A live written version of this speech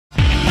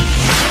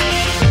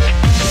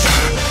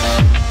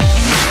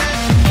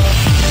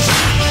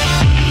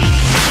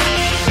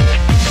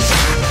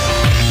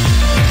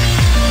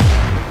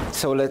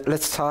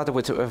let's start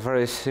with a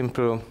very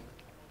simple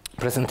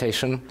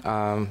presentation.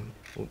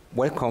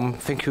 Welcome.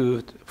 Thank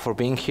you for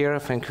being here.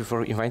 Thank you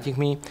for inviting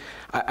me.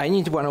 I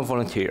need one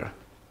volunteer.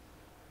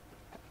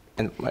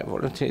 And my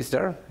volunteer is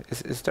there?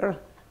 Is there?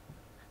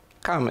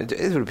 Come, it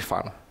will be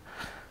fun.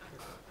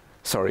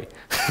 Sorry.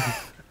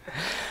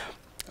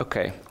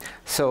 Okay.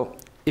 So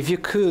if you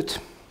could,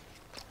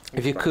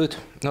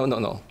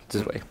 no,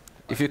 this way.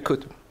 If you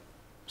could,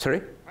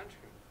 sorry?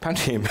 Punch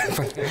him.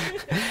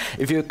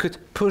 If you could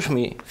push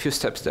me a few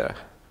steps there.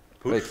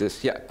 Push? Like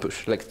this. Yeah,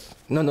 push. Like,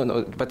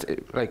 no, but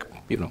like,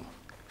 you know,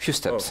 few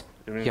steps. Oh,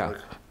 you mean yeah.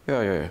 Like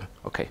Yeah.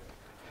 Okay.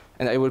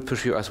 And I will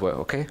push you as well,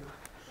 okay?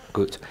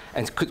 Good.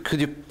 And could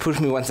you push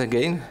me once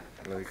again?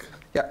 Like.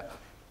 Yeah.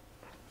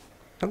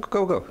 No,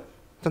 go.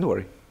 Don't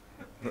worry.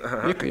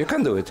 You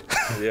can do it.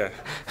 Yeah.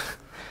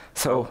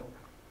 So,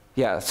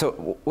 yeah,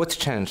 so what's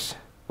changed?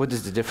 What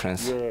is the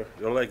difference?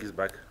 Your leg is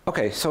back.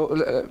 Okay,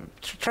 so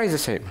try the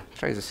same.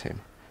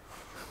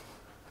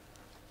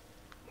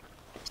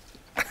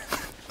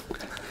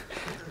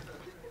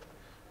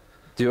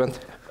 Do you want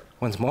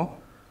once more?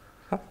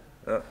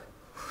 Huh?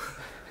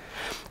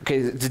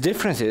 Okay, the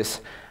difference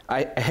is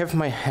I have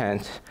my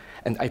hand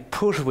and I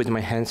push with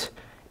my hand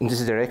in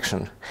this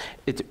direction.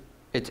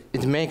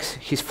 It makes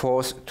his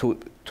force to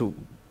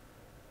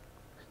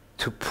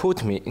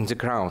put me in the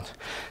ground.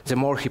 The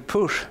more he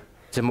push,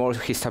 the more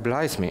he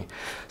stabilizes me.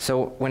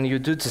 So when you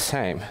do the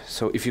same,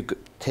 so if you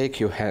take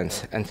your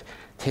hands and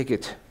take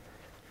it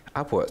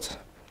upwards,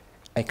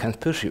 I can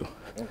push you.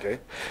 Okay.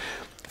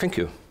 Thank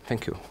you.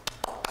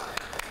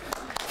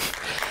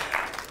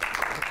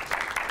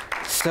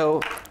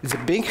 So the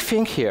big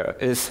thing here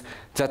is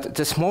that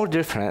the small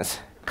difference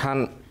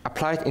can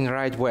applied in the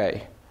right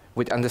way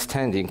with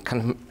understanding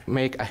can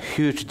make a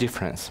huge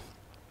difference.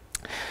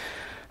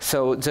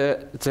 So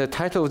the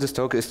title of this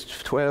talk is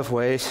 12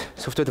 ways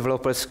software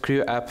developers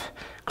screw up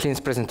clean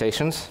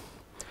presentations.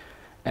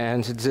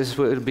 And this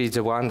will be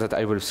the one that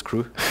I will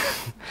screw.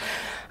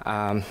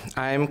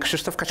 I'm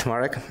Krzysztof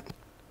Kaczmarek.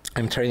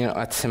 I'm training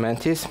at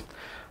Cementis,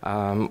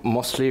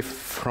 mostly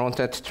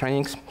front-end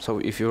trainings. So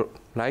if you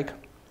like,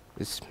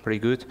 it's pretty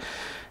good.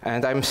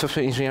 And I'm a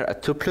software engineer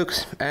at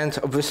Tuplux. And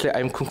obviously,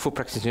 I'm Kung Fu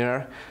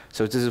practitioner.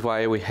 So this is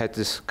why we had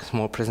this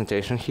small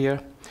presentation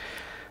here.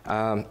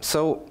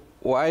 So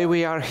why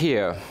we are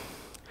here?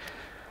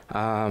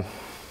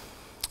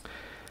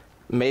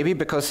 Maybe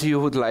because you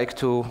would like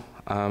to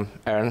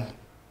earn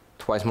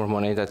twice more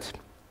money that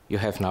you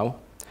have now.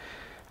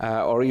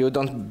 Or you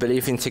don't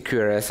believe in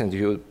CQRS and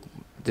you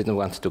didn't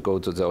want to go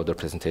to the other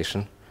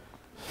presentation.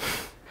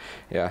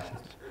 Yeah,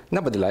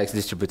 nobody likes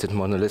distributed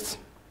monoliths.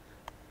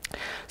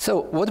 So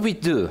what we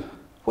do?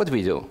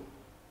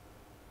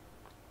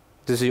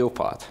 This is your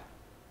part.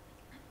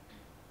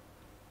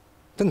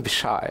 Don't be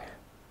shy.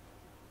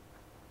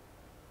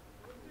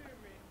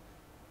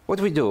 What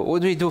do we do?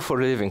 What do we do for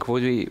a living?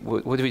 What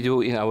do we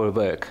do in our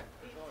work?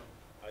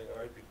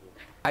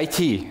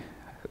 IT.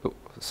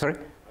 Sorry?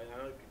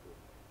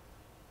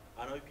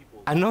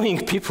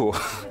 Annoying people.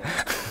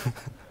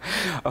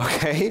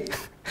 Okay.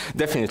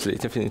 Definitely.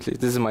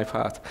 This is my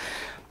part.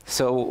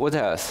 So what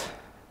else?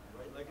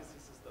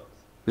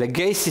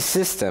 Legacy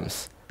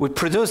systems. We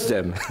produce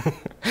them.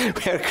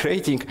 We are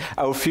creating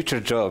our future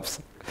jobs.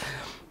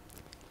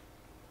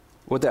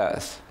 What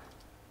else?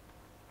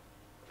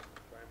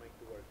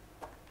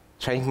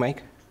 Trying to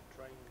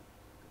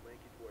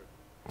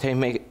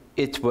make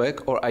it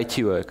work or IT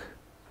work?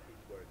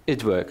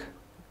 It work.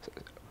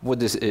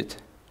 What is it?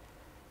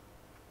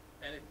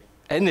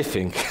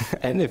 Anything.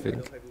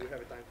 Anything.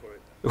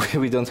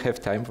 We don't have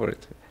time for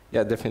it.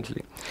 Yeah,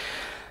 definitely.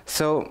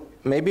 So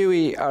maybe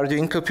we are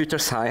doing computer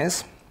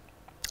science,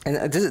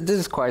 and this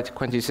is quite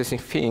interesting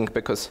thing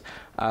because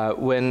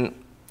when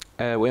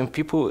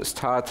people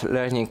start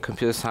learning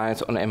computer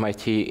science on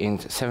MIT in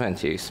the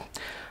 70s,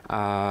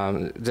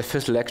 the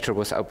first lecture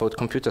was about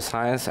computer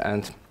science,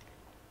 and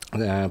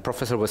the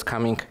professor was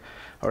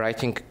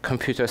writing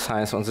computer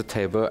science on the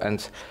table,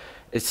 and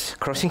it's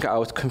crossing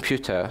out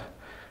computer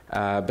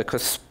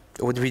because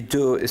what we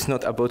do is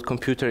not about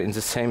computer in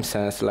the same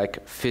sense,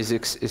 like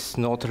physics is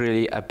not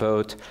really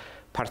about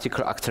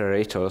particle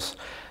accelerators,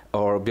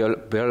 or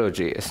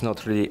biology is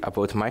not really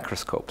about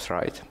microscopes,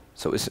 right?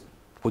 So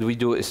what we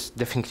do is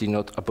definitely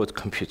not about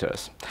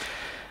computers.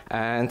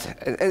 And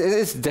it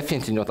is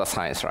definitely not a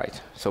science,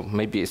 right? So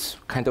maybe it's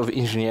kind of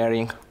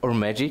engineering or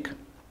magic.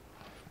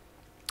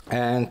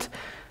 And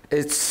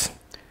it's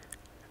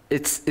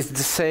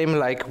the same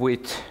like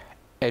with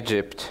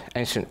Egypt,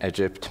 ancient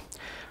Egypt,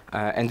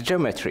 and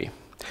geometry.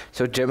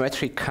 So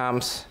geometry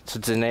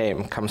the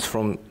name comes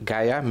from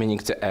Gaia, meaning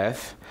the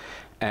earth,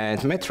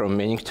 and metro,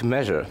 meaning to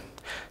measure.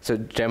 So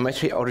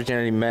geometry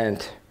originally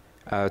meant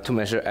to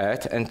measure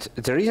earth, and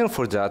the reason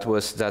for that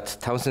was that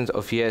thousands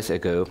of years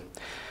ago,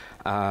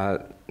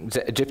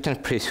 the Egyptian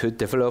priesthood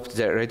developed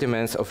the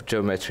rudiments of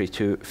geometry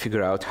to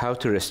figure out how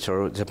to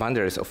restore the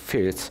boundaries of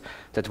fields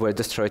that were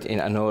destroyed in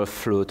annual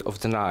flood of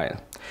the Nile.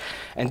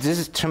 And this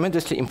is a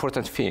tremendously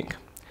important thing,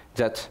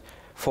 that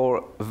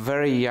for a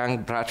very young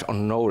branch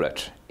on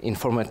knowledge. In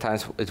former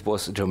times it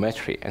was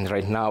geometry, and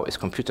right now it's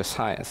computer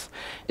science.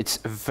 It's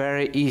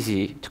very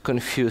easy to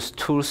confuse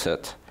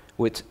toolset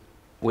with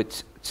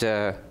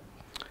the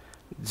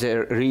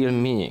real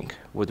meaning,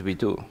 what we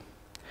do.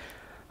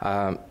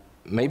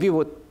 Maybe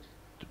what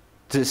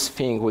this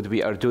thing, what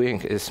we are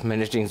doing, is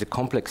managing the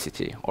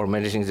complexity or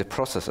managing the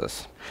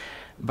processes.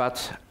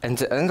 But at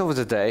the end of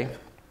the day,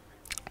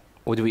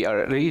 what we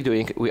are really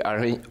doing, we are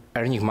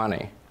earning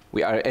money.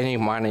 We are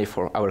earning money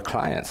for our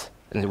clients,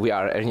 and we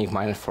are earning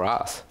money for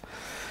us.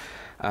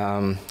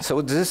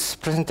 So this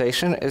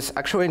presentation is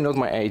actually not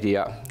my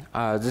idea.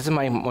 This is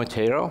my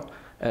Montero.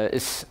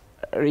 It's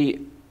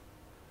really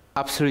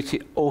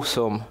absolutely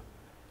awesome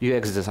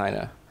UX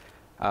designer.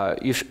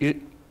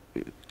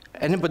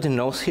 Anybody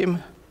knows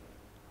him?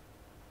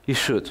 You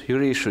should. You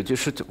really should. You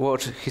should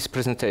watch his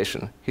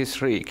presentation.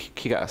 He's really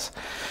kick-ass.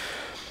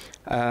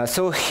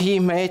 So he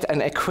made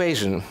an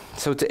equation.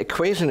 So the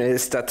equation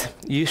is that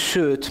you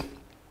should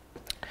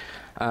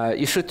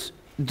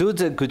do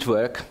the good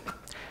work,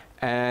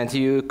 and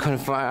you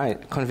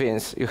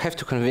have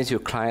to convince your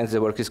clients the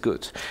work is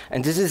good.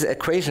 And this is the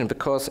equation,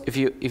 because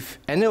if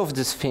any of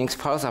these things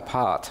falls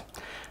apart,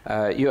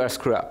 you are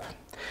screwed up.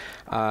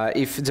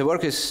 If the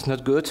work is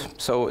not good,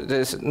 so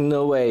there's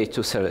no way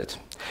to sell it.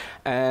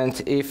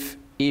 And if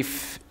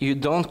you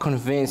don't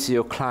convince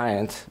your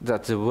client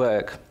that the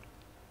work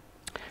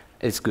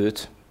is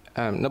good,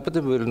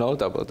 nobody will know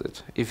about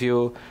it.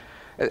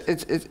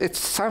 It's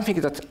something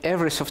that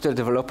every software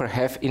developer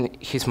have in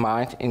his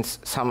mind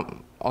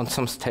on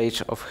some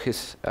stage of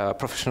his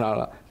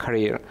professional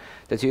career,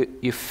 that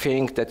you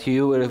think that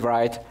you will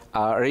write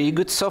a really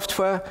good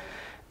software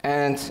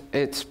and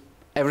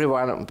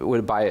everyone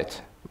will buy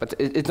it. But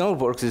it don't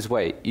work this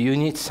way. You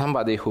need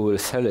somebody who will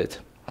sell it.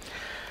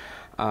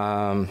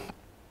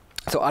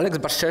 So Alex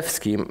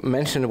Barszewski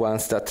mentioned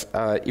once that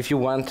if you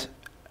want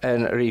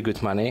earn really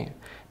good money,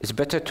 it's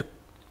better to,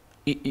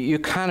 you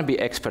can be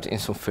expert in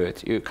some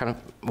field. You can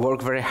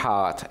work very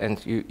hard,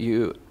 and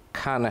you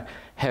can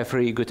have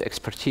really good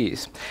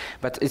expertise.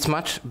 But it's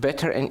much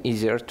better and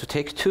easier to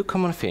take two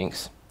common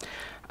things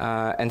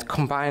and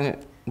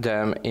combine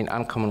them in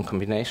uncommon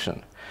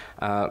combination.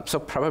 So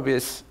probably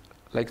it's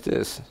like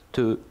this,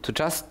 to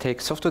just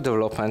take software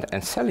development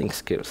and selling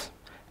skills,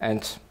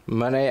 and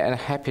money and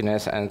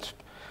happiness, and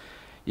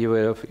you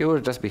will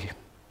just be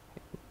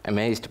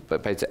amazed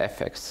by the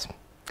effects.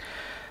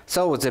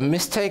 So the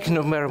mistake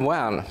number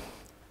one,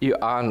 you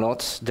are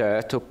not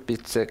there to be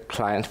the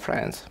client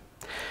friends.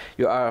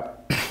 You are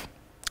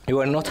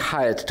not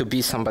hired to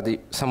be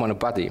someone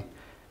buddy.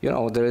 You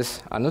know, there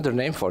is another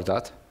name for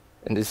that,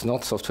 and it's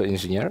not software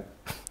engineer.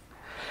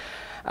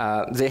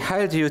 They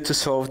hired you to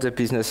solve the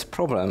business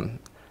problem.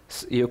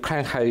 You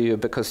can't hire you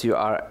because you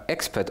are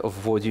expert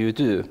of what you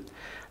do.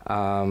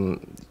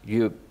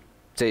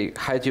 They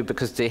hired you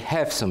because they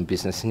have some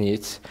business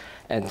needs,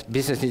 and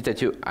business needs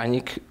that you are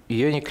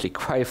uniquely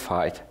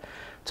qualified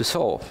to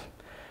solve.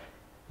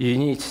 You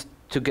need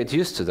to get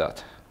used to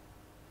that.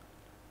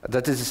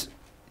 That is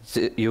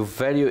your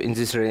value in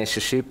this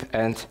relationship,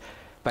 and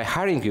by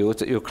hiring you,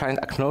 your client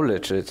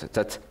acknowledges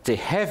that they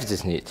have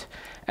this need,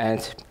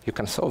 and you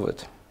can solve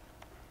it.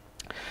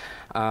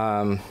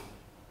 And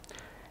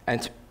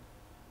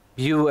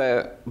you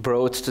were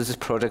brought to this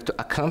project to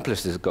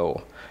accomplish this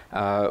goal.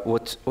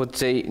 What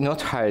they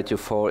not hired you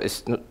for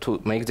is not to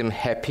make them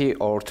happy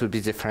or to be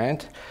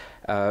different.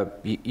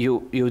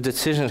 Your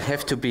decisions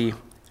have to be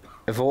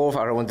evolve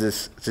around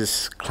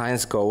this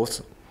client's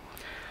goals,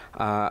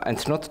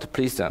 and not to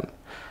please them.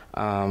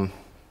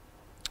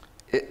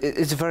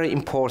 It's very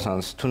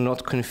important to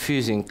not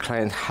confusing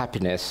client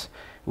happiness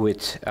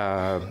with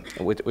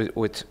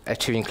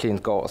achieving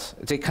client goals.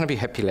 They can be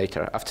happy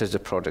later after the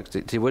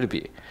project. They will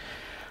be.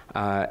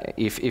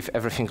 If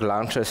everything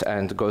launches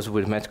and goes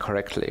well met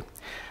correctly.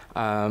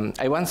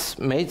 I once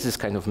made this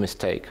kind of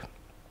mistake.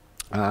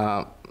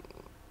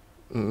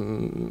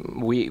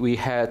 We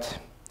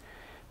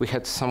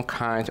had some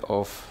kind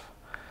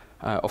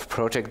of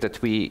project that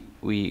we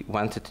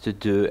wanted to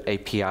do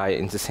API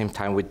in the same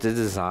time with the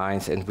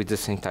designs and with the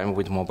same time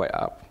with mobile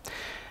app.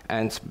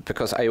 And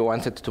because I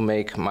wanted to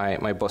make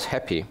my boss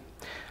happy,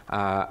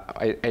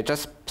 I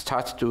just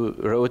started to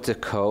write the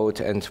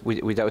code and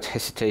without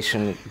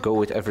hesitation go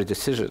with every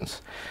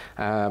decisions.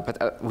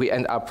 But we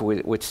end up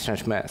with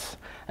strange mess.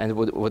 And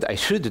what I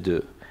should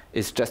do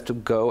is just to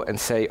go and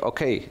say,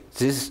 okay,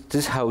 this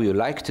is how you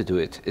like to do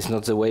it. It's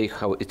not the way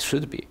how it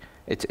should be.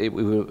 We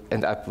will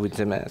end up with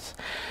the mess.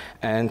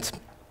 And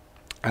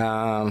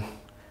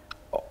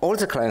all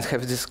the clients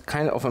have this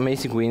kind of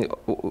amazing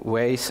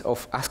ways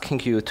of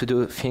asking you to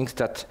do things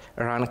that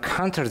run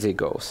counter their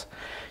goals.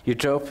 Your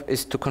job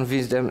is to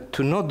convince them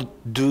to not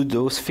do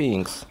those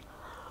things.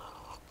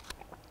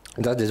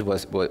 That is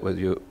what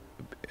you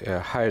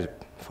hired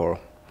for.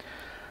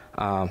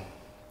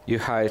 You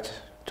hired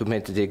to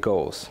meet their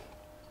goals.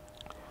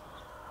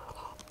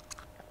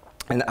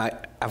 And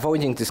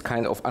avoiding this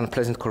kind of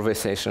unpleasant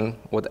conversation,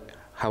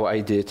 how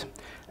I did,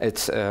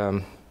 it's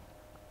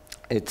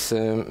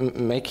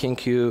making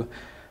you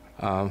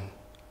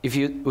if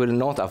you will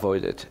not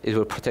avoid it, it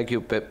will protect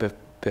you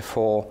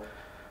before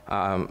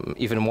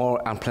even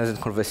more unpleasant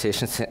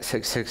conversations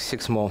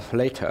 6 months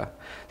later,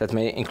 that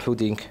may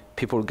including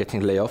people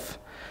getting laid off.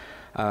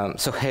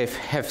 So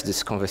have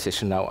this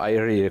conversation now. I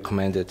really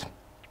recommend it.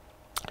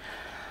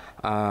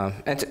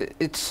 And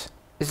it's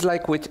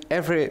like with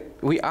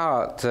we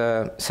are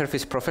the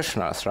service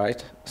professionals,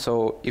 right?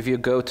 So if you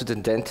go to the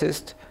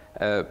dentist,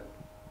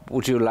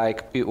 would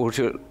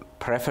you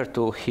prefer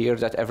to hear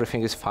that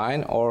everything is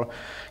fine, or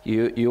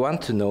you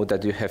want to know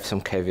that you have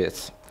some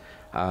caveats?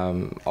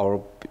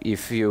 Or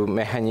if your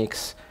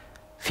mechanics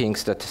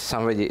thinks that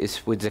somebody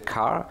is with the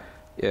car,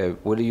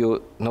 will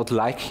you not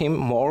like him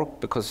more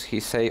because he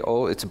say,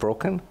 oh, it's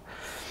broken?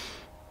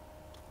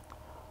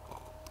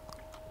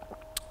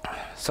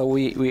 So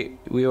we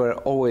were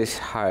always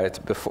hired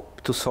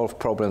to solve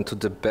problems to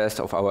the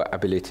best of our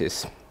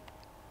abilities.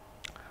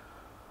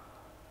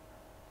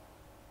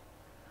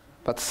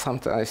 But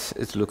sometimes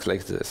it looks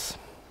like this.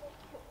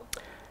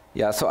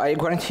 Yeah, so I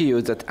guarantee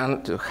you that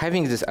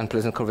having this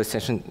unpleasant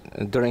conversation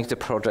during the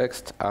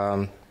project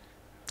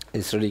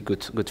is really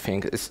good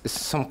thing. It's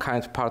some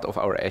kind of part of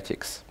our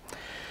ethics.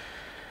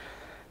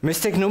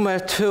 Mistake number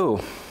 2,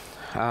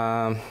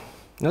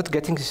 not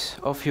getting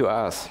off your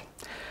ass.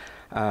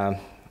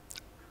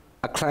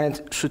 A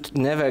client should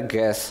never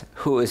guess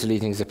who is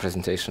leading the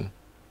presentation.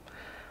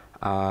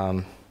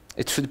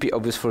 It should be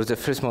obvious for the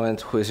first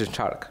moment who is in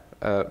charge.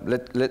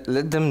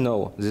 Let them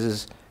know this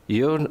is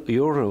your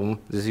room,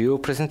 this is your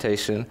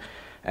presentation,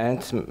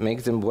 and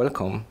make them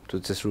welcome to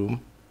this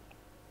room.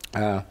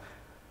 Do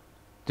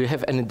you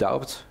have any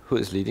doubts who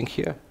is leading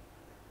here?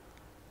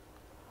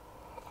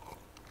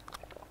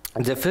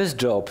 The first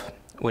job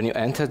when you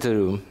enter the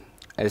room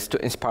is to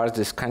inspire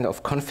this kind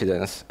of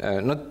confidence,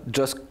 not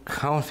just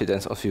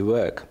confidence of your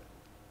work,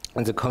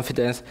 and the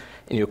confidence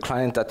in your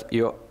client that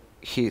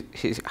he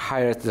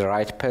hired the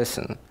right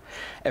person.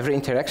 Every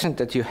interaction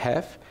that you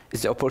have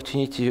is the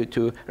opportunity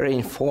to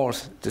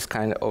reinforce this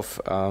kind of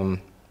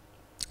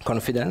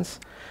confidence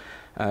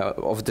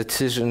of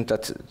decision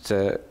that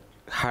the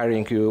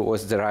hiring you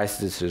was the right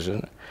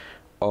decision,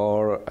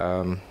 or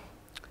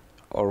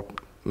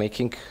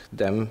making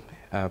them,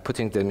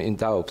 putting them in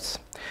doubts.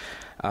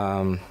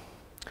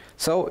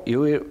 So you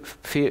will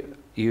feel,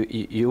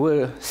 you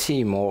will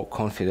see more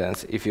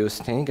confidence if you're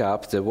standing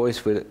up. The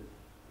voice will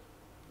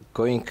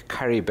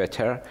carry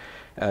better.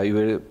 You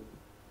will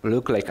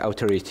look like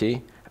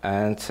authority,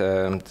 and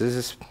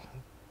this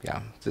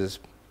is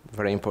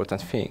very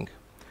important thing.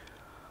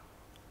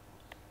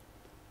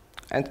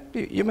 And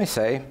you may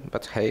say,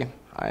 but hey,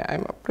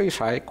 I'm a pretty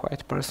shy,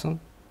 quiet person.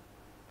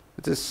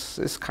 This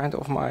is kind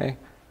of my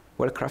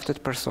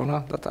well-crafted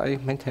persona that I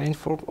maintained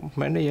for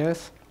many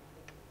years.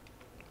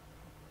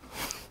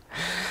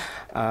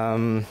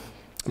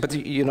 But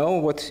you know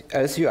what?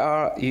 As you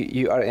are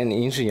an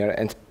engineer,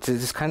 and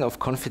this kind of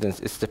confidence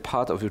is the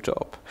part of your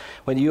job.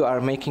 When you are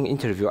making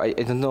interview, I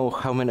don't know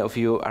how many of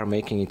you are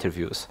making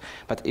interviews,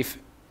 but if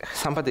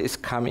somebody is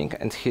coming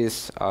and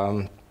he's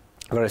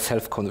very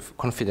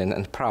self-confident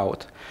and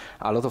proud,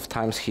 a lot of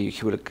times he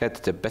will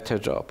get the better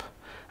job,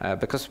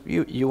 because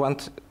you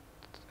want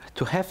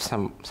to have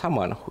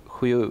someone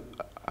who you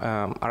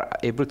are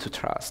able to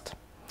trust.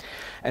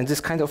 And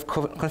this kind of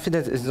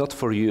confidence is not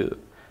for you.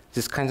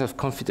 This kind of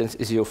confidence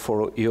is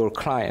for your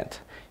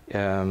client,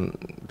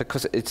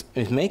 because it's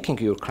making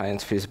your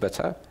client feel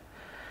better,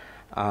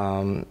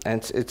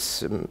 and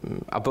it's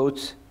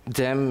about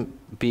them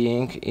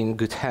being in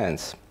good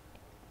hands.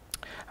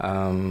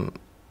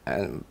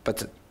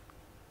 But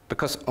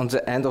because on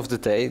the end of the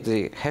day,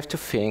 they have to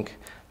think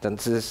that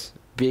this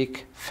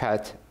big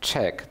fat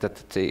check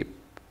that they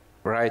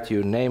write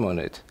your name on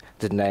it,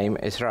 the name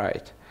is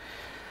right.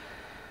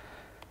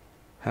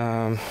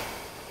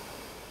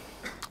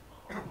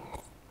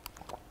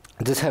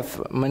 This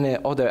have many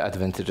other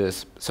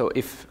advantages. So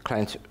if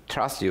client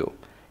trusts you,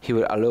 he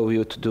will allow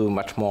you to do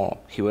much more.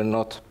 He will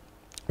not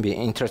be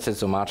interested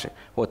so much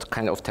what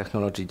kind of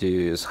technology do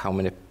you use, how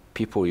many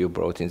people you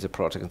brought in the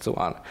project, and so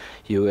on.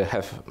 You will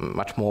have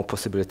much more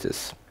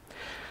possibilities.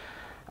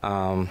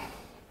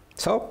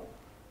 So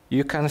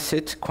you can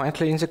sit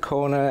quietly in the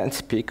corner and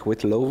speak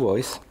with low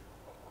voice,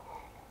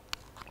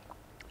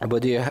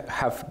 but you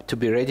have to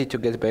be ready to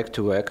get back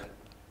to work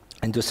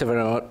and do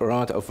several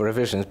rounds of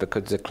revisions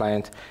because the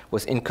client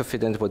was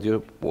inconfident what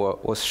you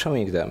was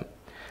showing them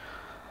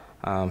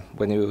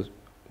when you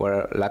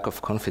were lack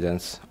of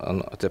confidence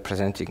on the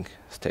presenting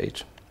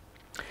stage.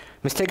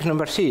 Mistake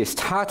number 3 is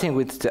starting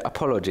with the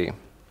apology.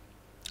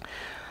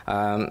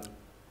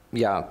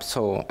 Yeah,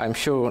 so I'm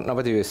sure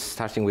nobody is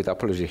starting with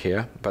apology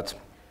here, but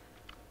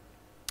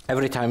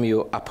every time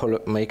you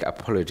make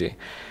apology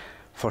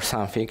for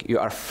something, you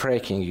are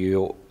freaking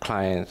your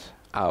client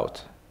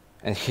out.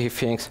 And he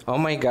thinks, oh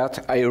my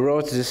God, I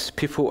wrote these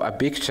people a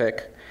big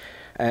check,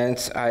 and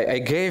I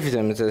gave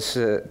them this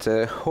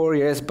the whole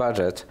year's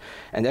budget.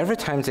 And every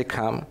time they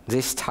come,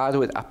 they start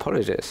with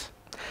apologies.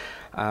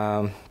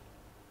 And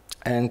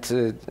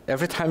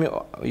every time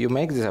you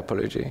make this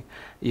apology,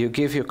 you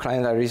give your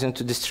client a reason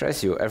to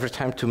distress you. Every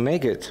time to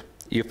make it,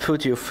 you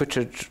put your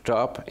future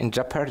job in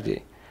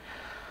jeopardy.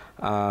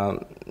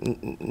 And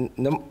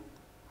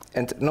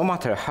no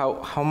matter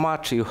how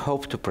much you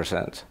hope to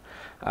present,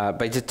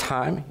 by the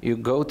time you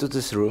go to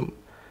this room,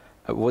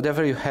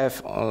 whatever you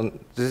have on,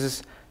 this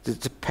is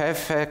the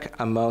perfect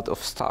amount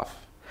of stuff.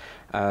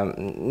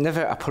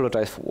 Never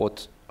apologize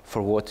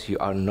for what you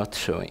are not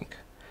showing.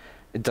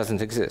 It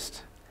doesn't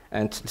exist.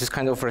 And this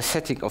kind of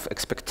resetting of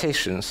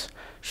expectations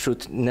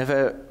should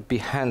never be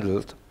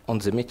handled on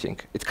the meeting.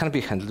 It can be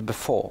handled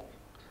before.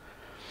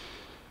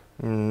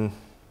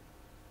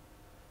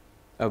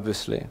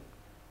 Obviously.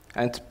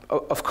 And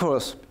of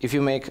course, if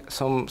you make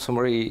some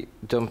really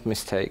dumb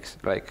mistakes,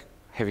 like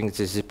having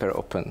the zipper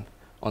open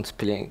on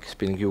spilling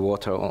your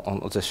water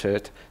on the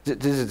shirt,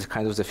 this is the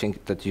kind of the thing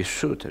that you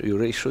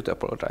really should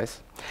apologize.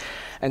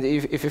 And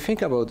if you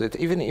think about it,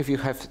 even if you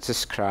have the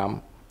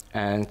Scrum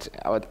and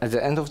at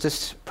the end of this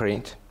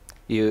sprint,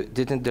 you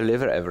didn't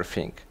deliver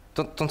everything,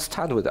 don't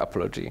start with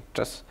apology.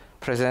 Just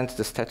present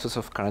the status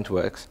of current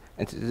works,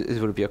 and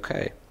it will be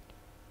okay.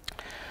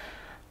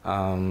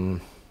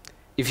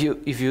 If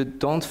you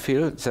don't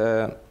feel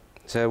the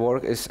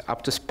work is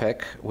up to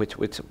spec with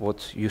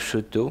what you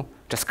should do,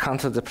 just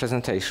cancel the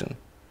presentation.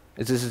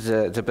 This is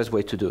the best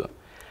way to do.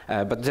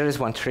 But there is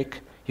one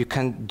trick. You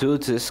can do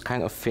this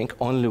kind of thing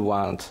only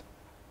once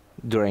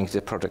during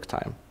the project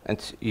time,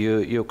 and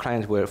your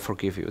client will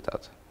forgive you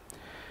that.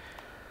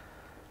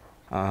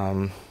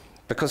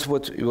 Because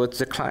what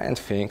the client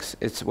thinks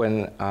is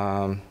when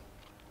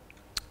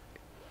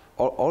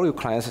all your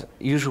clients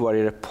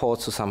usually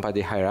report to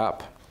somebody higher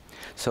up.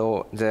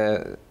 So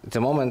the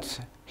moment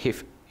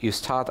you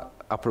start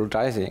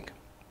apologizing,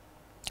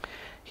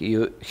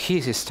 he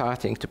is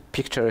starting to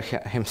picture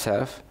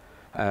himself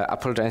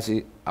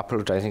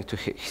apologizing to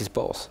his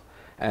boss.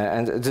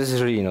 And this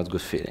is really not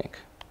good feeling.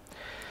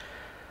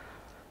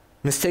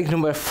 Mistake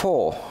number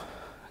 4,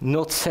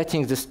 not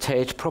setting the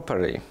stage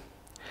properly.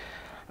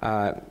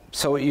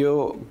 So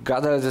you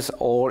gather this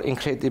all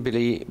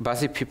incredibly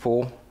busy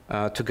people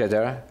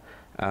together.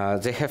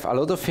 They have a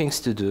lot of things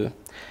to do.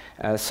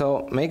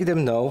 So make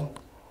them know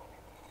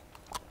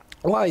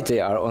why they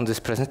are on this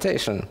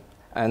presentation,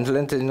 and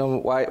let them know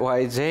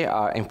why they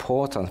are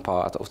important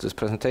part of this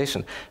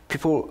presentation.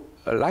 People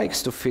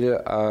likes to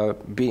feel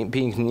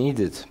being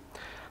needed,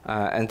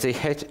 and they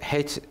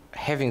hate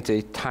having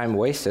their time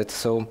wasted.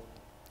 So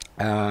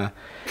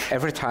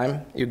every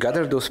time you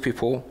gather those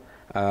people,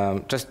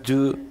 just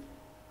do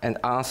and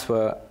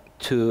answer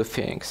 2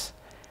 things: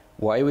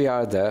 why we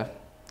are there.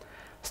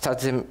 Start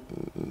the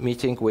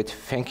meeting with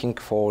thanking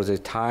for the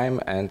time,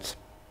 and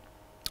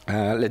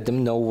let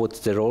them know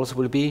what the roles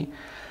will be,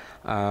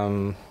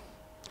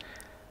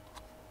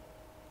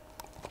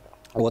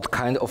 what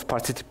kind of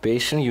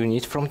participation you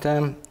need from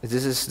them.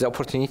 This is the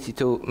opportunity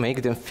to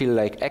make them feel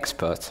like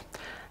experts,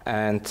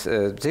 and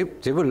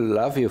they will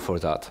love you for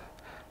that.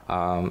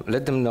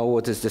 Let them know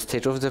what is the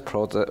stage of the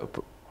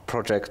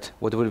project,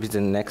 what will be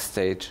the next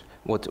stage,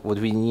 what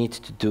we need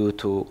to do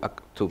to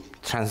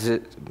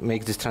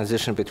make this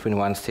transition between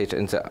one stage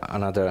and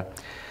another.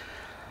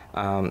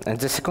 And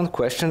the second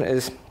question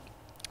is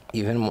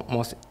even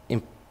most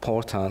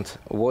important: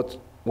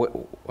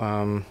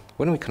 when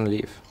we can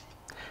leave.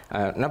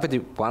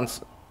 Nobody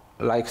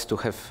likes to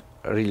have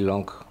really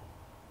long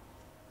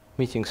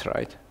meetings,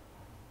 right?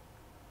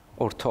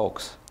 Or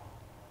talks.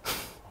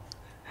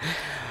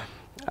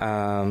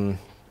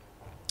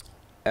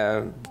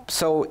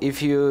 So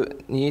if you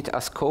need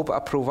a scope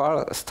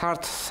approval,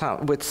 start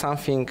with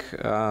something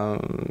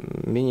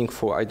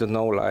meaningful. I don't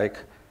know, like,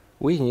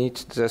 we need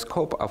the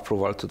scope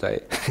approval today.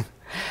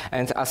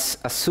 And as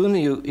soon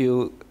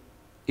you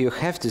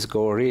have this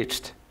goal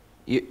reached,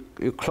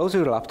 you close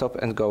your laptop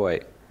and go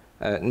away.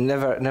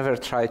 Never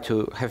try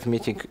to have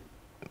meeting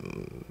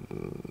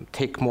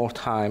take more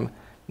time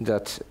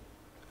that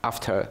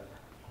after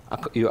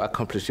you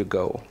accomplish your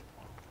goal.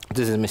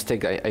 This is a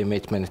mistake I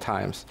made many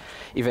times.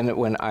 Even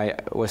when I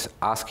was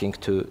asking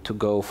to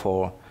go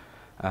for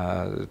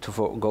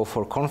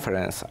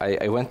conference,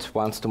 I went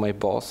once to my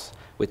boss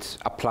with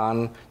a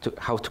plan to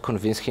how to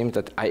convince him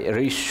that I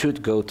really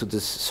should go to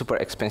this super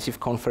expensive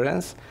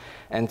conference.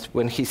 And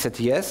when he said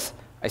yes,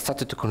 I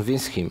started to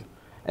convince him.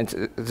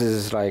 And this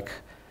is like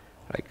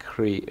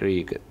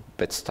really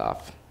bad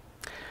stuff.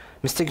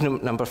 Mistake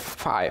number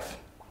 5,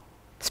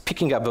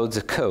 speaking about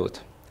the code.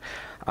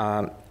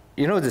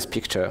 You know this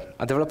picture.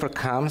 A developer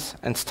comes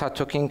and starts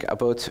talking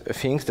about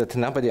things that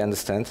nobody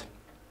understands.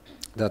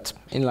 That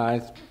in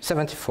line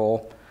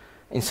 74,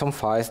 in some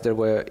files there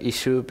were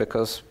issues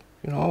because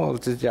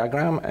of this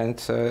diagram, and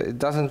it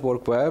doesn't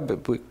work well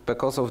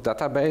because of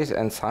database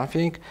and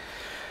something.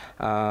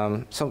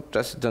 So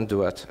just don't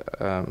do it.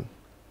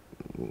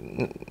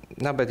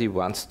 Nobody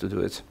wants to do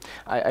it.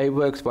 I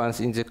worked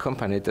once in the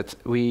company that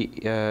we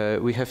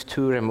have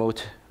 2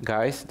 remote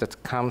guys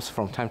that comes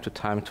from time to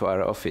time to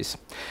our office.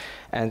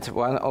 And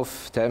one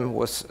of them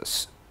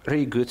was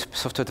really good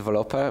software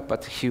developer,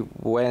 but he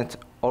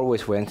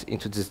always went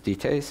into these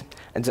details.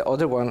 And the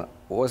other one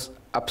was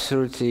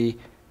absolutely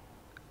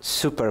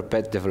super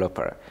bad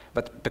developer.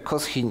 But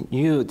because he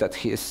knew that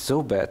he is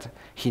so bad,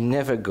 he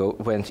never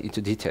went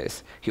into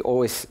details. He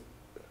always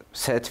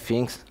said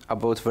things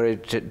about very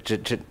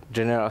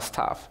general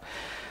stuff.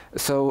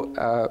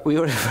 So we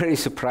were very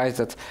surprised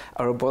that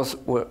our boss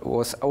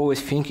was always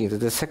thinking that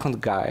the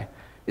second guy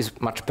is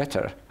much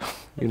better,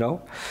 you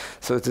know?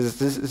 So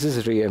this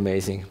is really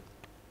amazing.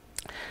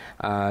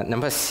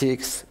 Number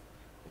 6,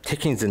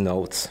 taking the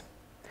notes.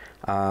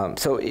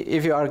 So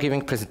if you are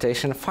giving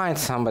presentation, find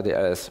somebody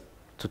else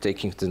to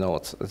taking the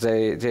notes.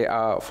 They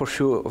are for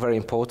sure very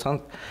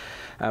important,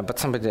 but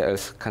somebody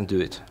else can do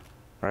it,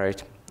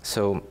 right?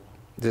 So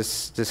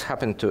this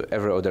happened to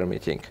every other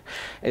meeting.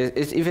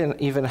 It's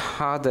even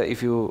harder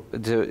if your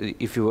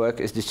work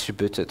is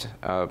distributed.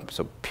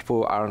 So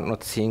people are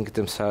not seeing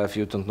themselves.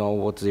 You don't know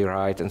what they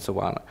write and so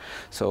on.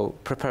 So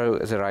prepare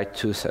the right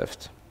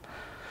toolset.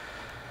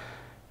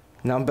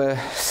 Number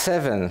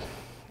 7,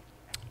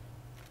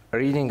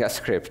 reading a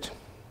script.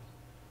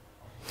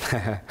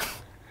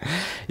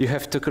 You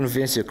have to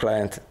convince your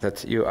client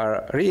that you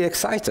are really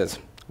excited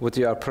what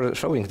you are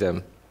showing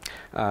them.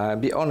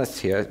 Be honest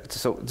here.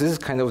 So this is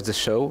kind of the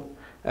show.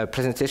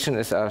 Presentation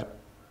is a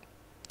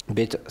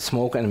bit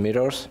smoke and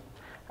mirrors,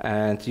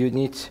 and you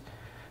need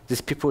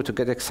these people to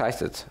get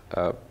excited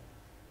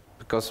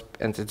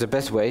and the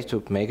best way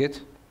to make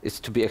it is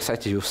to be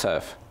excited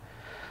yourself.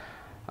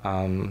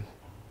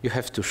 You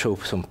have to show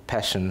some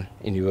passion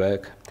in your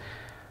work.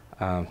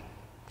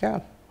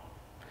 Yeah.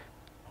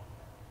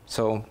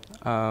 So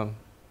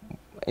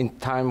in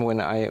time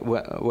when I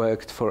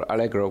worked for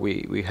Allegro,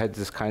 we had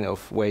this kind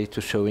of way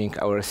to showing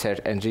our search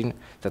engine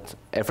that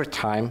every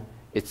time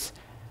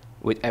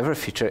with every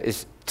feature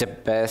is the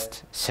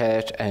best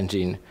search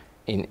engine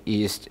in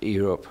East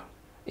Europe,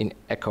 in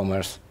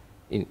e-commerce,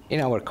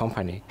 in our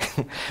company.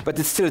 But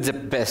it's still the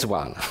best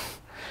one.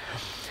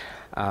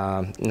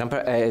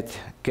 Number 8,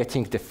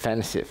 getting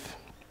defensive.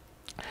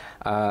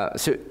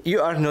 So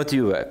you are not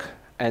your work.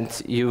 And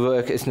your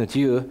work is not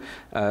you,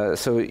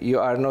 so you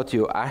are not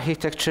your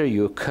architecture,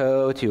 your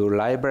code, your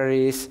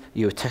libraries,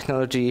 your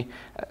technology.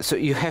 So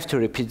you have to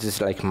repeat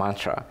this like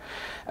mantra.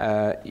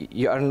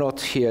 You are not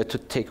here to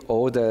take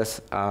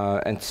orders,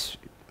 and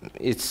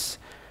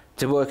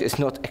the work is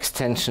not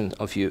extension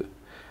of you,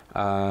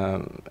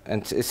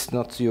 and it's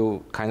not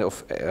your kind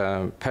of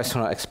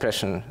personal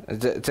expression.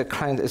 The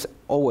client is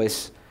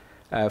always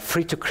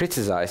free to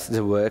criticize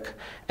the work,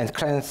 and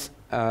clients.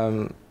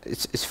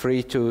 It's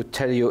free to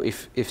tell you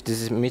if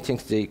this meeting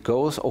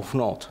goes or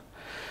not.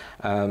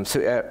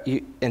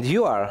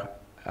 You are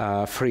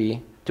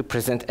free to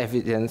present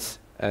evidence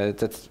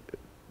that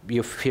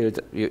you feel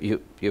that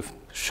you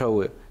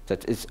show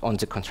that it's on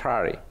the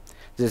contrary.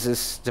 This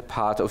is the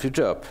part of your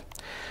job.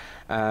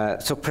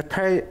 So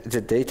prepare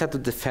the data to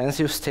defend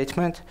your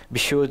statement. Be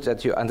sure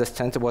that you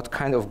understand what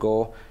kind of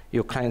goal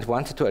your client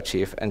wanted to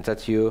achieve and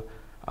that you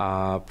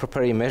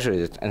properly measure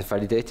it and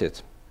validate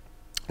it.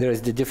 There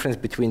is the difference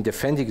between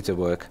defending the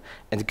work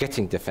and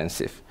getting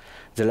defensive.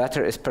 The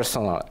latter is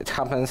personal. It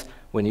happens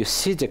when you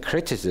see the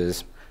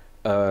criticism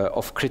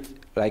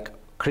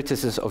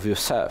criticism of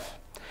yourself.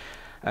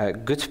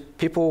 Good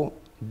people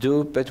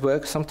do bad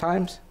work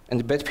sometimes,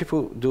 and bad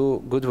people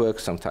do good work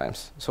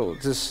sometimes. So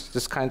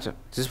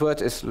this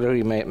word is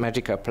really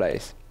magical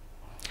place.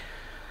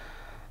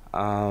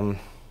 And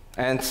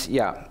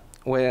yeah,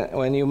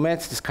 when you met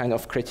this kind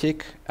of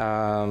critique.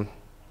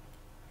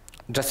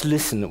 Just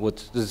listen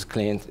what this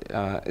client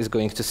is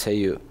going to say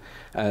you.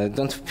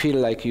 Don't feel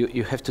like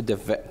you have to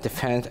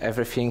defend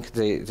everything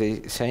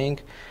they're saying.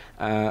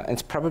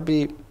 And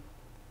probably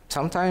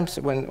sometimes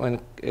when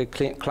a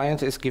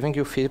client is giving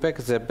you feedback,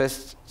 the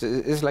best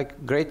is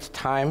like great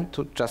time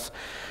to just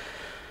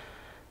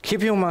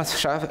keep your mouth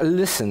shut,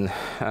 listen.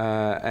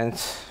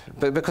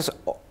 But because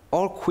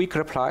all quick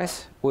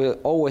replies will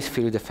always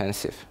feel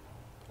defensive.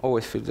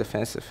 Always feel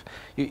defensive.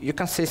 You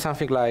can say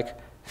something like,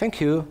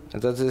 "Thank you,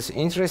 that is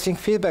interesting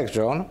feedback,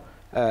 John.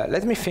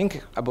 Let me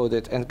think about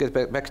it and get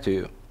back to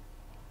you."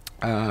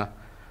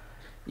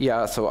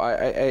 Yeah, so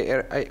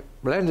I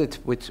learned it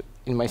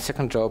in my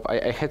second job.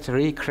 I had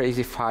really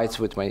crazy fights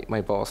with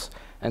my boss,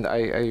 and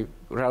I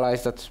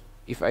realized that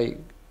if I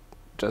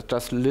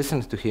just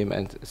listen to him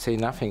and say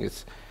nothing,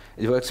 it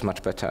works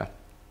much better.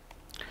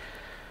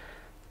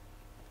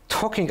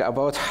 Talking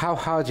about how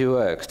hard you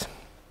worked.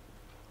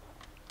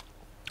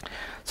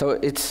 So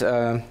it's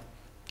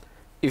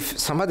if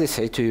somebody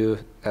say to you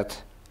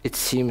that it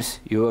seems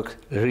you work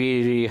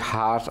really, really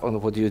hard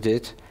on what you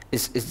did,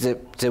 it's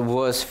the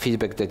worst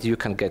feedback that you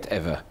can get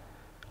ever.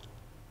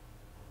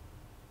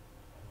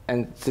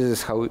 And this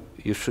is how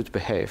you should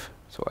behave.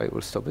 So I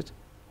will stop it.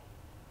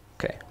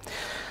 Okay.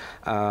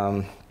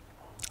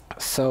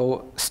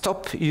 So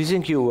stop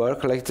using your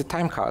work like the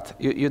time card.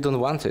 You don't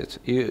want it.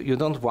 You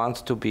don't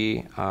want to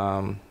be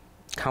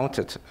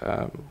counted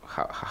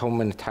how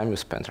many time you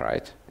spent,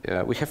 right?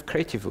 We have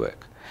creative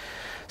work.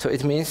 So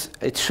it means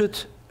it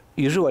should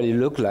usually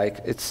look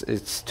like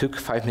it took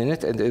 5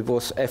 minutes and it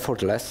was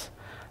effortless.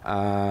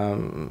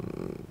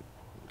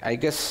 I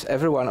guess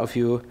every one of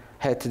you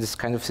had this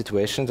kind of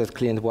situation that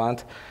client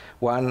want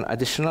one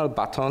additional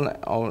button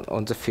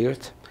on the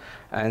field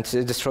and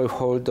destroy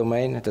whole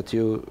domain that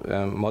you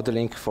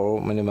modeling for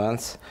many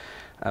months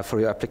for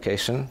your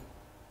application.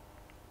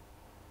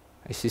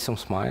 I see some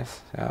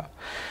smiles, yeah.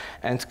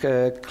 And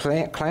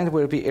client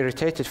will be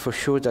irritated for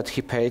sure that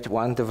he paid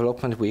one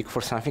development week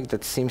for something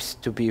that seems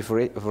to be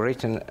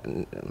written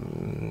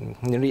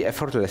nearly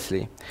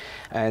effortlessly.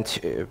 And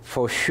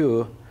for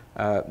sure,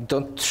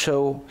 don't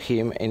show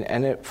him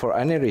for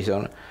any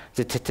reason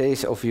the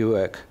details of your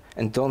work,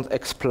 and don't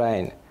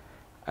explain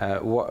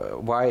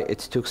why it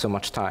took so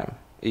much time.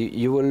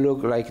 You will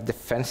look like a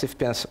defensive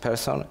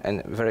person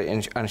and very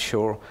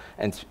unsure,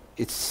 and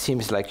it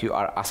seems like you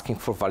are asking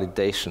for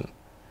validation.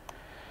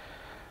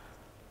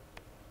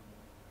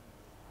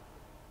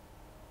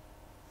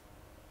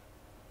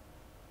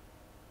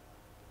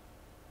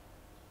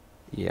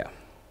 Yeah.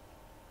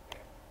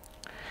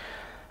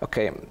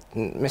 Okay,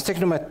 mistake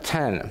number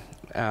 10,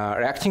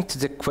 reacting to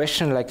the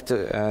question like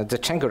the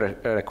Django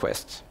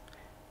request.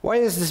 Why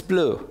is this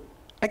blue?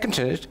 I can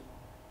change it.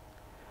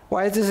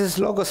 Why is this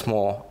logo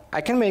small?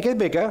 I can make it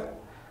bigger.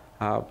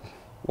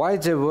 Why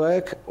the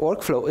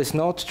workflow is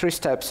not 3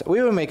 steps?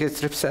 We will make it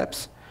 3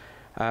 steps.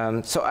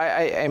 So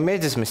I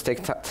made this mistake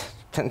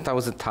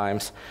 10,000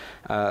 times.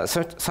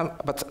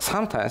 But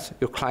sometimes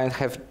your client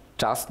have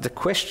just the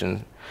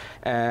question,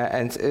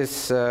 and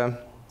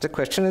the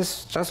question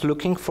is just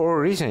looking for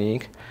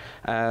reasoning.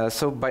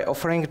 So by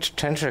offering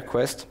change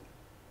request,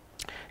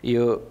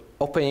 you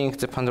opening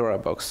the Pandora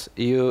box.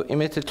 You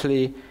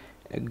immediately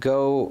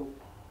go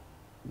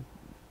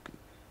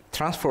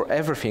transfer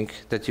everything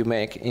that you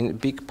make in a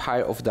big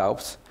pile of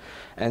doubts,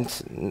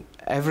 and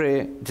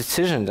every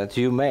decision that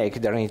you make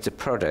during the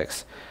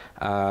projects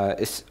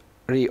is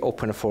really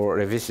open for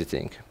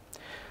revisiting.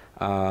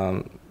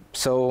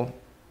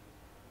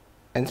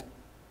 And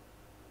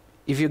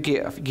if you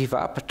give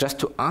up just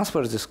to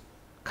answer this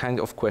kind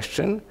of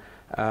question,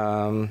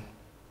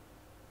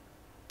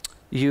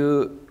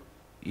 you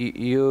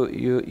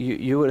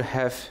will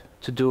have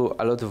to do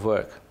a lot of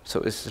work. So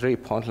it's really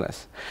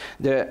pointless.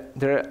 There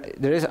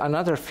is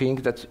another thing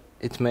that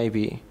it may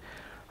be.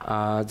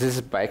 This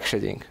is bike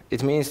shedding.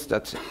 It means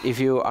that if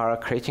you are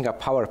creating a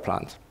power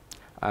plant,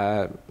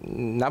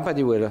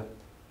 nobody will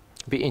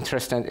be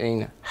interested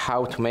in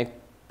how to make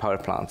power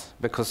plants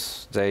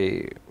because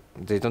they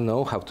don't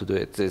know how to do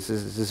it. This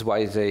is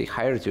why they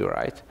hired you,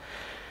 right?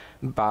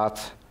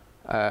 But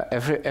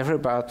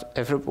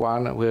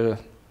everyone will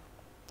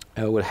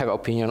have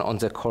opinion on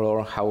the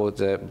color, how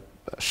the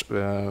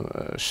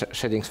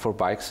shadings for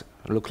bikes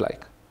look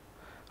like,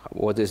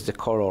 what is the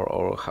color,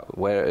 or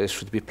where it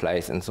should be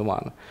placed, and so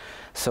on.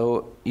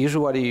 So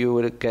usually you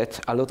will get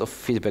a lot of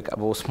feedback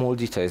about small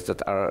details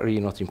that are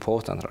really not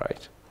important,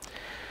 right?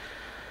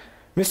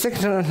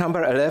 Mistake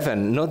number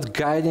 11, not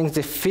guiding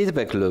the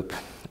feedback loop.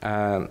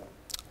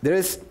 There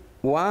is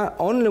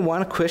only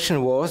one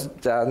question was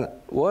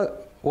that,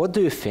 what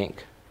do you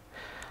think?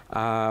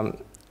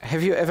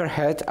 Have you ever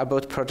heard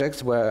about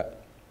projects where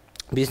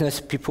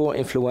business people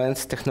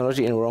influence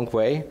technology in the wrong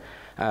way?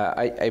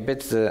 I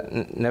bet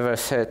they never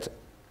said,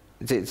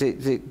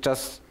 they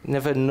just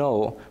never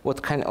know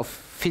what kind of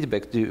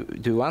feedback do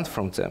you want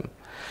from them.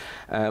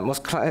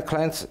 Most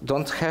clients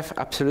don't have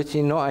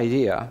absolutely no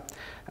idea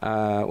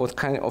what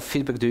kind of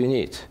feedback do you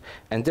need.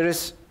 And there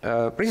is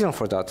a reason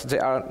for that. They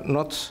are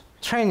not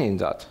trained in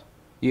that.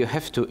 You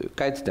have to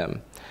guide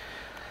them.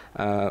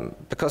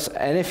 Because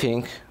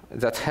anything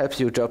that helps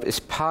your job is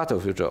part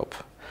of your job.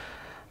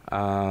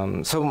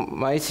 So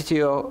my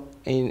CTO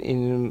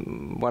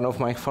in one of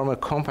my former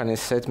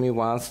companies said me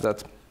once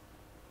that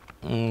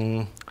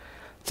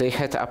they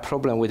had a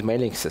problem with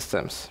mailing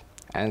systems.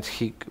 And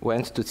he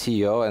went to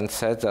CEO and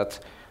said that,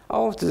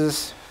 oh, this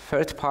is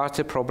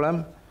third-party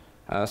problem,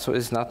 so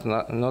it's not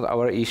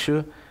our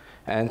issue.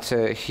 And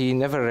he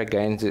never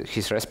regained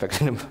his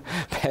respect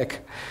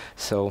back.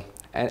 So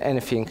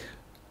anything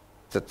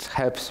that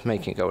helps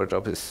making our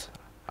job is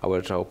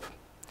our job.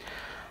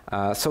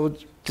 So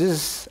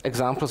these are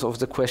examples of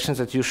the questions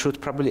that you should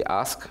probably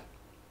ask,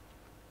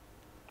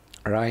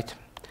 right?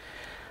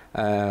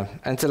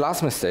 And the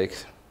last mistake,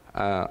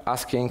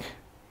 asking,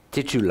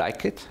 did you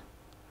like it?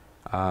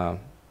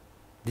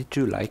 Did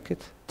you like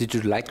it? Did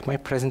you like my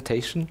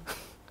presentation?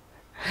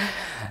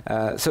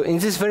 So in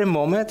this very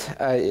moment,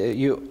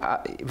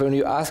 when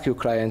you ask your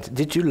client,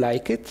 did you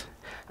like it?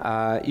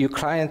 Your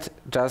client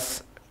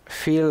just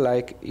feel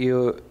like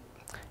you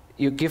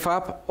give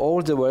up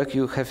all the work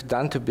you have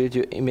done to build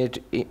your image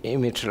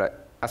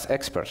as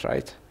expert,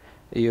 right?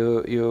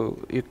 Your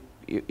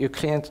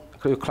client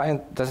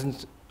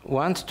doesn't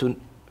want to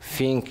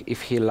think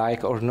if he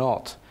like or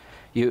not.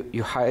 He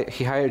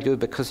hired you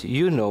because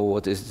you know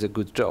what is the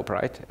good job,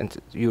 right? And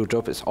your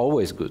job is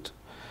always good.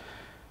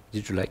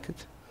 Did you like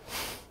it?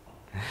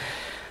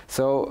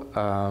 So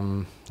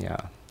yeah,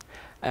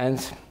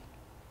 and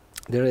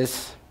there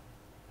is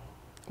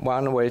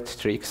one word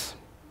tricks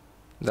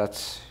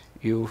that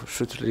you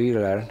should really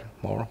learn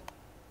more.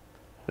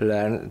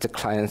 Learn the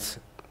client's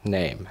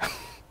name.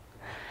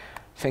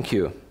 Thank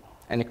you.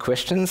 Any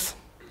questions?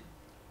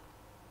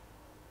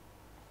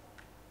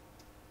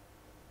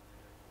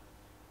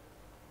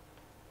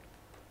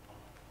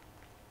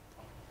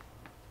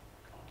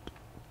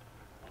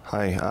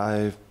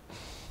 Hi,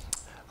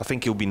 I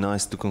think it would be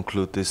nice to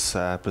conclude this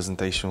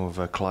presentation with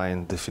a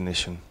client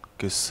definition,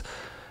 because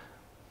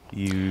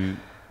you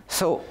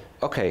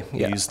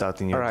use that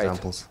in your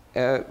examples.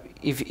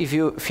 If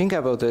you think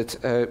about it,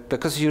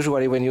 because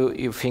usually when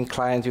you think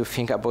client, you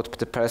think about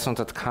the person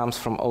that comes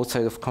from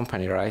outside of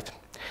company, right?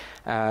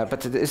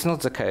 But it's not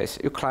the case.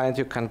 Your client,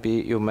 you can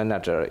be your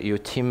manager, your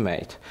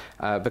teammate,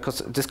 because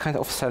this kind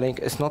of selling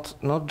is not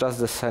just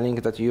the selling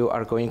that you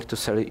are going to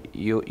sell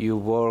your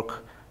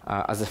work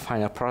as a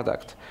final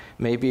product.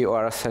 Maybe you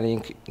are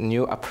selling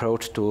new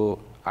approach to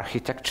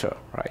architecture,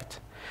 right?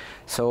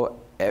 So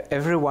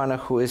everyone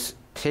who is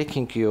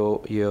taking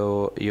your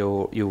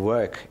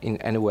work in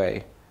any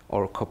way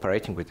or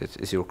cooperating with it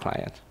is your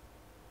client.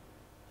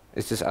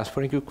 Is this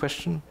answering your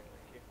question?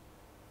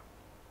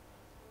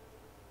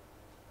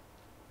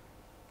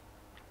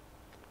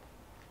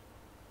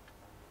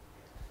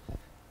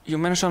 You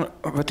mentioned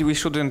that we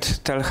shouldn't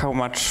tell how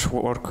much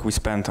work we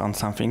spent on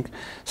something.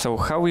 So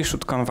how we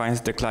should convince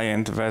the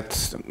client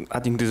that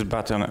adding this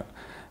button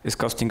is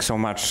costing so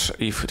much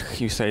if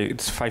you say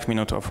it's 5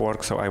 minutes of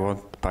work, so I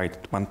won't buy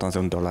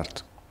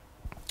 $1,000?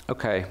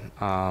 Okay.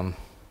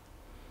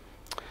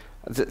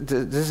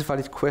 This is a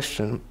valid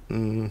question.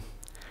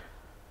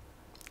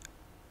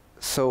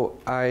 So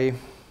I'm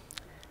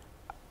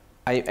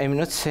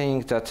not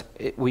saying that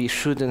we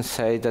shouldn't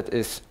say that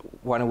it's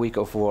 1 week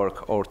of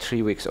work or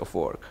 3 weeks of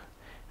work,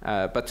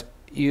 but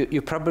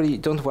you probably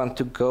don't want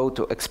to go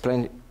to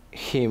explain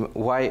him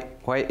why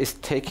it's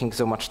taking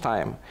so much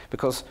time,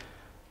 because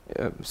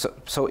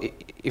so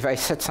if I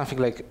said something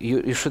like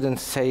you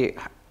shouldn't say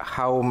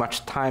how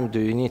much time do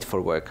you need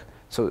for work.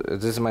 So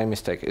this is my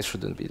mistake. It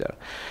shouldn't be there,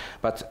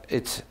 but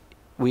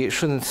we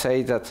shouldn't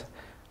say that.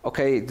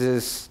 Okay,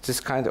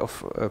 this kind of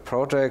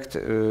project,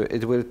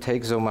 it will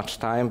take so much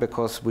time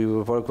because we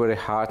will work very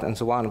hard and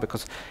so on,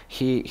 because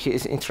he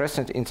is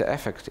interested in the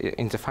effect,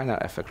 in the final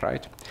effect,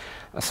 right?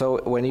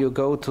 So when you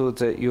go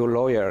to your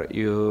lawyer,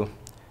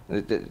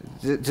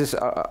 this is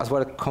as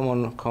well a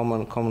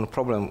common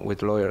problem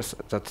with lawyers,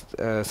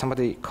 that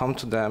somebody come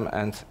to them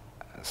and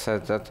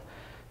said that,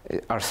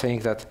 are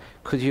saying that,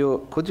 could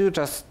you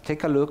just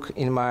take a look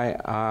in my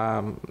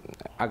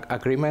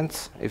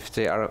agreements if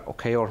they are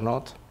okay or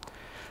not?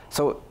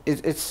 So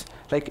it's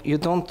like you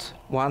don't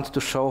want to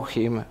show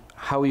him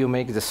how you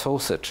make the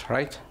sausage,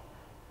 right?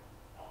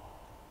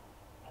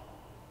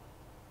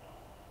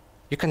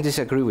 You can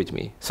disagree with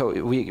me, so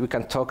we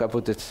can talk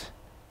about it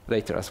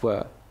later as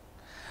well.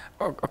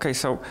 Okay,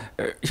 so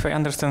if I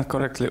understand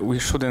correctly, we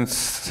shouldn't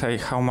say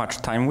how much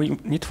time we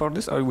need for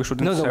this, or we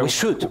shouldn't say... No, we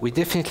should. We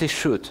definitely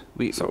should.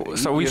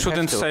 So we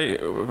shouldn't say,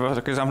 for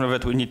example,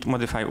 that we need to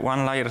modify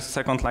one layer,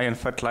 second layer,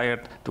 third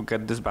layer to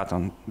get this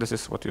button. This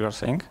is what you are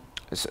saying?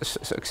 So,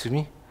 excuse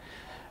me?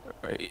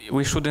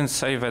 We shouldn't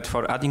say that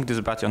for adding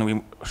this button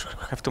we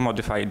have to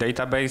modify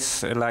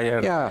database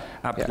layer,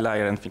 API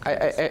layer, and things like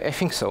that. I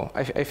think so.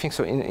 I think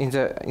so. In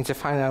the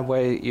final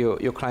way,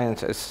 your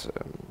client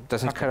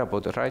doesn't care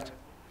about it, right?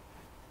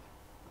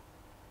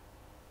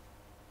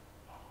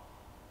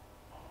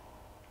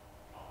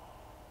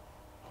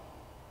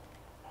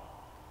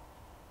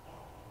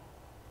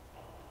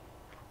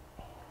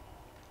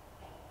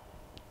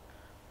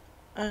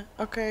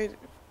 Okay.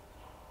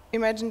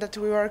 Imagine that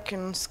we work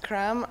in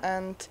Scrum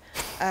and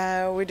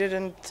we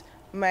didn't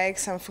make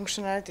some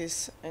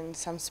functionalities in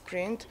some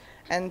sprint,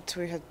 and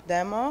we had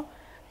demo,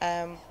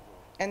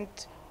 and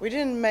we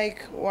didn't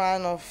make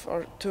one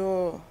or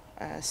two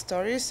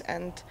stories,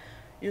 and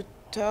you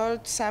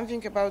told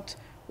something about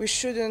we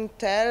shouldn't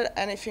tell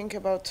anything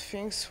about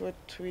things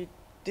what we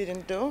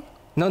didn't do.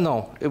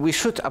 No, we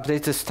should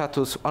update the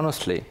status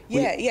honestly.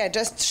 Yeah,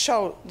 just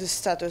show the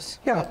status.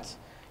 Yeah, but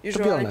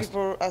usually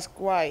people ask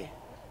why.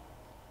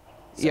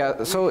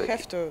 So we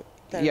have to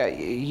tell. Yeah,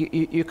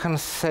 you can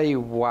say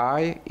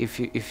why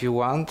if you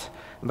want,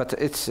 but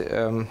it's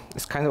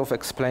kind of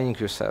explaining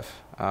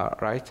yourself,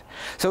 right?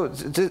 So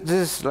this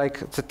is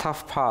like the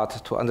tough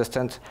part to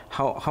understand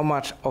how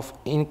much of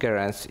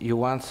ingerence you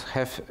want to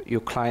have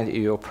your client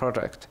in your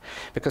project,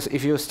 because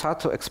if you start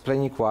to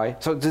explaining why,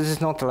 so this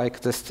is not like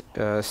this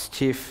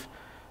stiff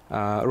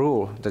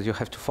rule that you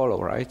have to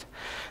follow, right?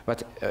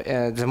 But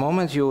the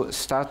moment you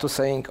start to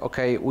saying,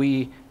 okay,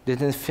 we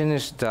didn't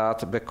finish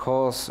that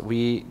because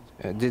we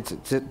did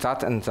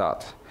that and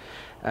that,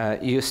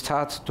 you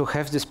start to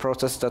have this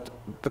process that,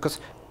 because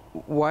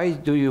why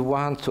do you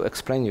want to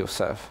explain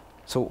yourself?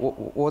 So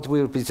what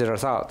will be the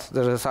result?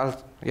 The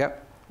result, yeah?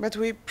 But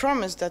we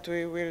promised that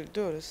we will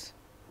do this.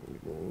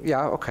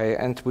 Yeah, okay,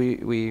 and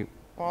we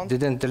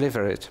didn't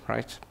deliver it,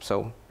 right?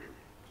 So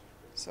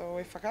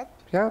we fuck up?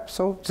 Yeah,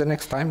 so the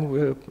next time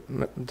we'll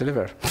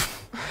deliver.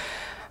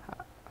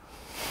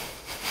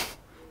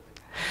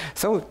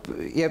 So,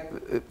 yeah,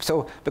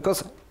 so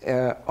because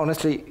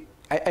honestly,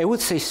 I would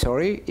say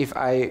sorry if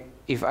I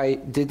if I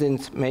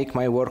didn't make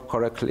my work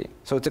correctly.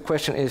 So the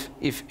question is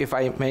if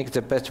I make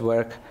the best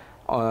work,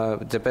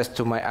 the best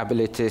to my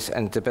abilities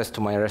and the best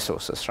to my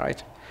resources,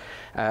 right?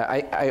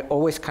 I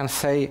always can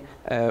say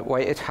why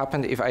it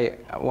happened if I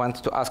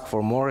want to ask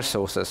for more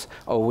resources,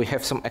 or we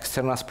have some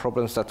external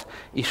problems, that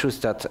issues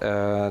that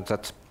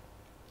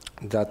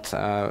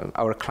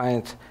our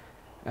client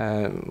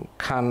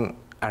can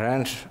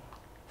arrange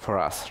for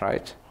us,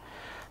 right?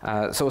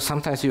 So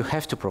sometimes you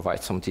have to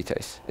provide some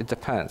details. It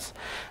depends.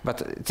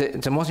 But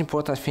the most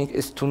important thing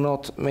is to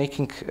not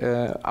making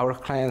our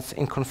clients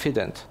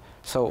inconfident.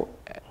 So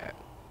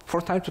for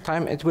time to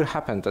time, it will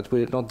happen that we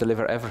will not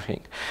deliver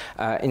everything.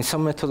 In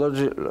some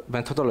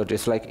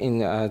methodologies, like in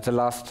the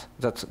last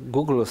that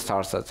Google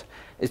started,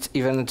 it's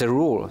even the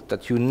rule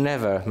that you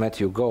never met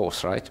your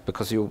goals, right?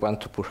 Because you want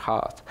to push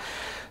hard.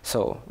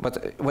 So,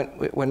 but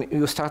when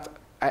you start,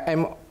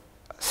 I'm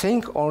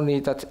saying only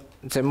that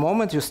the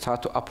moment you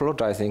start to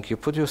apologizing, you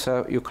put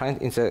your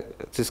client in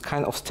this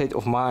kind of state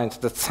of mind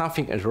that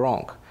something is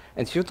wrong,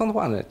 and you don't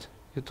want it.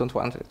 You don't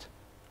want it,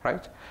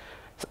 right?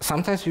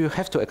 Sometimes you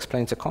have to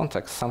explain the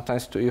context.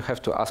 Sometimes you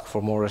have to ask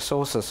for more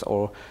resources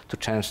or to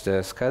change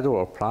the schedule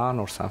or plan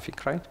or something,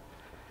 right?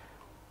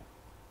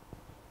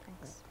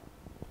 Thanks.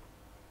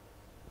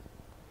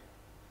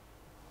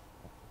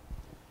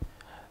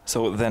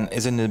 So then,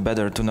 isn't it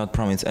better to not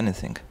promise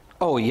anything?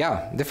 Oh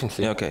yeah,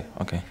 definitely. Yeah, okay,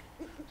 okay.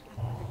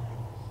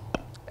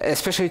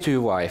 Especially to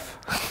your wife.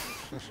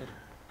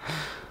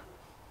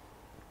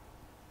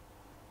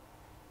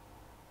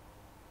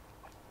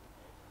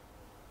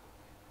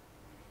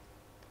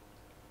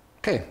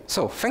 Okay,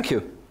 so thank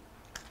you.